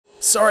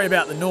Sorry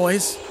about the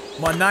noise.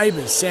 My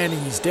neighbour's sanding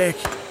his deck.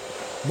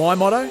 My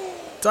motto?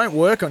 Don't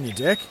work on your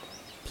deck.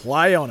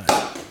 Play on it.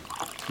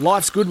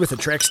 Life's good with a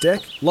Trex deck.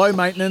 Low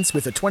maintenance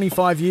with a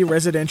 25-year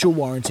residential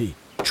warranty.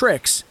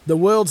 Trex, the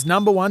world's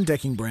 #1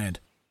 decking brand.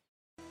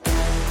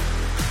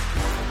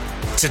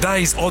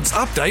 Today's odds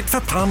update for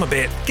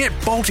Palmerbet. Get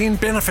bolt-in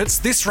benefits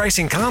this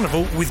racing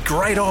carnival with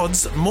great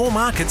odds, more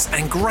markets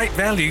and great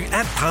value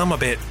at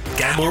Palmerbet.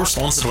 Gamble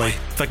responsibly.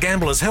 For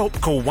Gamblers' Help,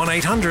 call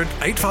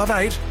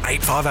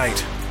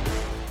 1-800-858-858.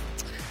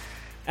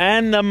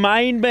 And the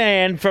main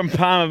man from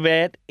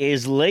Palmerbet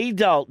is Lee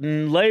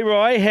Dalton.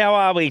 Leroy, how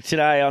are we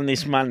today on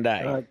this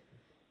Monday?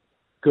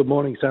 Good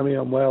morning, Sammy.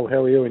 I'm well.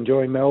 How are you?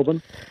 Enjoying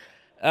Melbourne?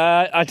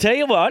 I tell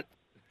you what,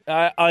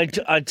 I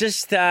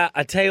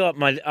tell you what,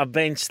 I've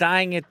been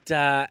staying in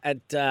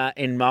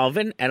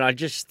Melbourne, and I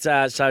just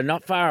so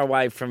not far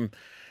away from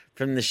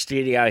the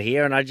studio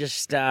here, and I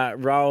just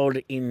rolled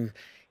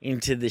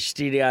into the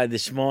studio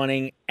this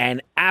morning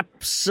and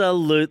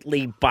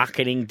absolutely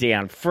bucketing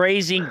down,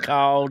 freezing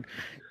cold.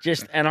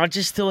 And I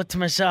just thought to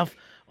myself,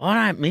 I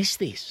don't miss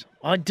this.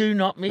 I do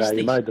not miss this.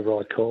 You made the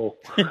right call.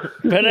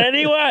 But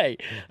anyway,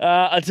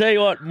 I tell you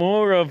what,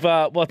 more of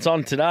what's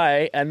on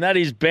today, and that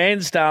is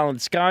Bairnsdale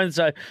and Scone.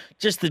 So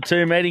just the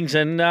two meetings,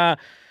 and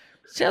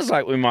sounds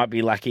like we might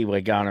be lucky we're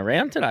going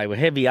around today. We're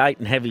heavy 8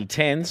 and heavy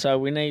 10, so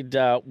we need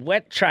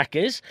wet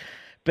trackers.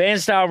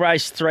 Bairnsdale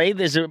race 3,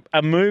 there's a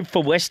move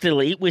for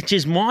Westerly, which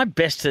is my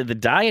best of the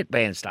day at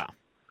Bairnsdale.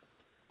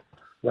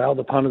 Well,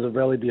 the punters have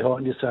rallied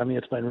behind you, Sammy.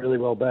 It's been really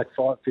well back,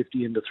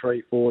 550 into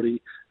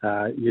 340.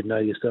 You'd know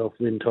yourself,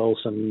 Lynn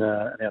Tolson,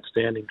 an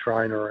outstanding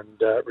trainer,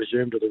 and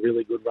resumed with a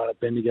really good run at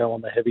Bendigo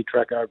on the heavy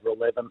track over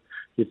 11.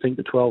 You'd think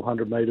the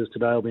 1,200 metres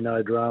today will be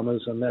no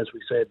dramas, and as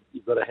we said,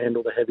 you've got to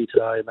handle the heavy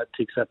today, and that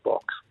ticks that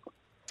box.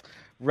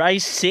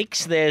 Race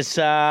 6, there's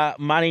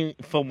money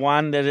for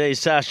one that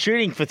is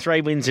shooting for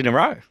 3 wins in a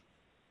row.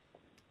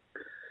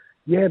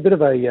 Yeah, a bit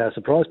of a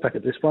surprise pack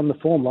at this one. The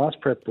form last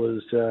prep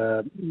was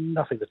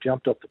nothing that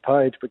jumped off the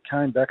page, but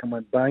came back and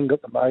went bang,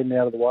 got the maiden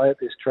out of the way at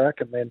this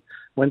track, and then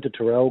went to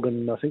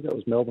Terrelgan, I think that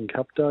was Melbourne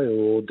Cup Day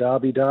or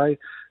Derby Day.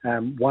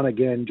 Won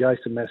again,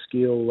 Jason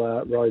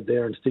Maskeel rode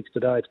there and sticks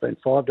today. It's been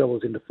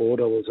 $5 into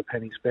 $4, a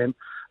penny spent.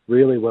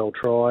 Really well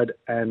tried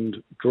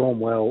and drawn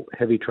well.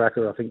 Heavy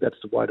tracker, I think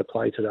that's the way to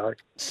play today.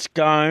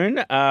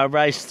 Scone,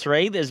 race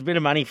 3, there's a bit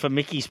of money for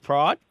Mickey's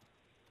Pride.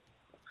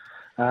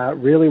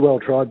 Really well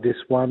tried this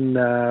one.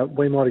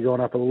 We might have gone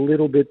up a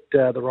little bit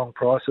the wrong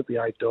price at the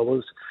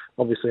 $8.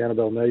 Obviously,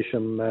 Annabelle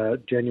Neesham,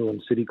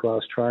 genuine city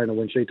class trainer.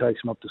 When she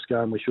takes him up to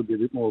Scone, we should be a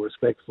bit more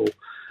respectful.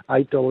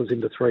 $8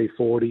 into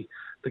 340.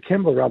 The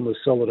Kembla run was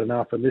solid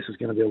enough, and this is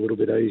going to be a little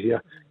bit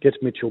easier. Gets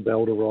Mitchell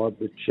Bell to ride,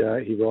 which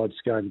he rides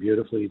Scone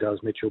beautifully. He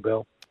does, Mitchell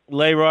Bell.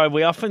 Leroy,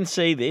 we often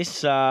see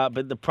this,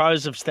 but the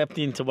pros have stepped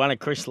into one of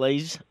Chris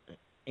Lee's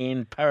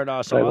in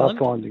Paradise Island. They love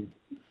finding.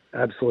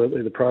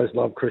 Absolutely. The pros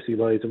love Chrissy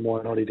Lees, and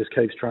why not? He just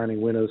keeps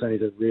training winners, and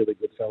he's a really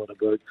good fella to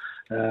boot.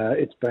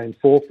 It's been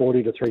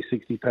 440 to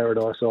 360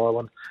 Paradise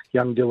Island.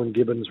 Young Dylan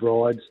Gibbons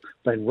rides.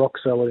 Been rock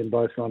solid in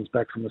both runs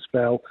back from the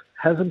spell.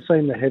 Hasn't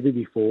seen the heavy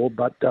before,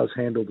 but does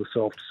handle the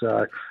soft.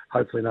 So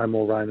hopefully no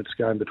more rain at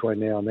Scone between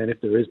now and then. If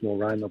there is more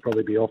rain, they'll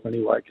probably be off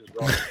anyway, because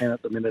Ryan's 10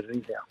 at the minute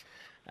anyhow.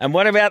 And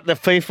what about the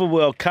FIFA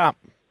World Cup?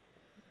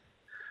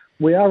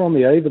 We are on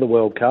the eve of the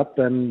World Cup,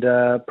 and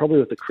probably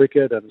with the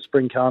cricket and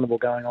Spring Carnival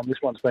going on,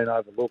 this one's been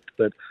overlooked.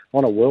 But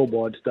on a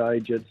worldwide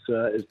stage, it's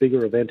as big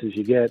an event as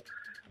you get.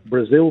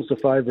 Brazil's the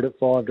favourite at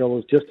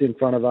 $5, just in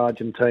front of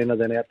Argentina,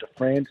 then out to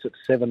France at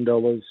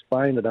 $7,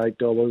 Spain at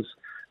 $8,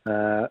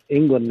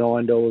 England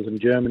 $9,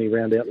 and Germany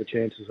round out the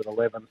chances at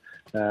 $11.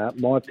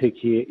 My pick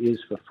here is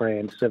for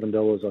France.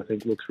 $7 I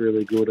think looks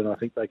really good, and I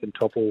think they can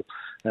topple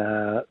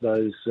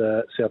those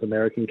South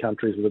American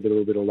countries with a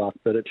little bit of luck,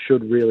 but it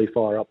should really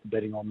fire up the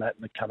betting on that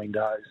in the coming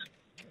days.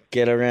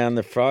 Get around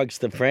the frogs,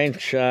 the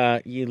French,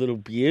 you little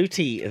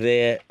beauty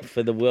there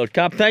for the World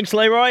Cup. Thanks,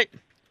 Leroy.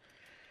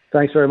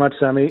 Thanks very much,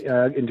 Sammy.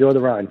 Enjoy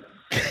the rain.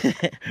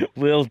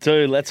 Will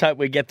do. Let's hope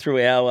we get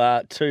through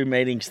our 2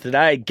 meetings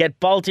today. Get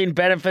bolt-in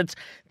benefits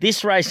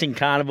this racing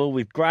carnival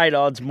with great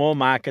odds, more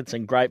markets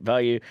and great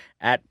value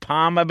at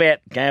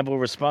Palmerbet. Gamble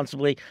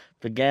responsibly.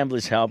 For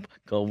Gamblers' Help,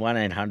 call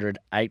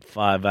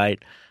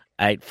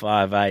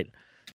 1-800-858-858.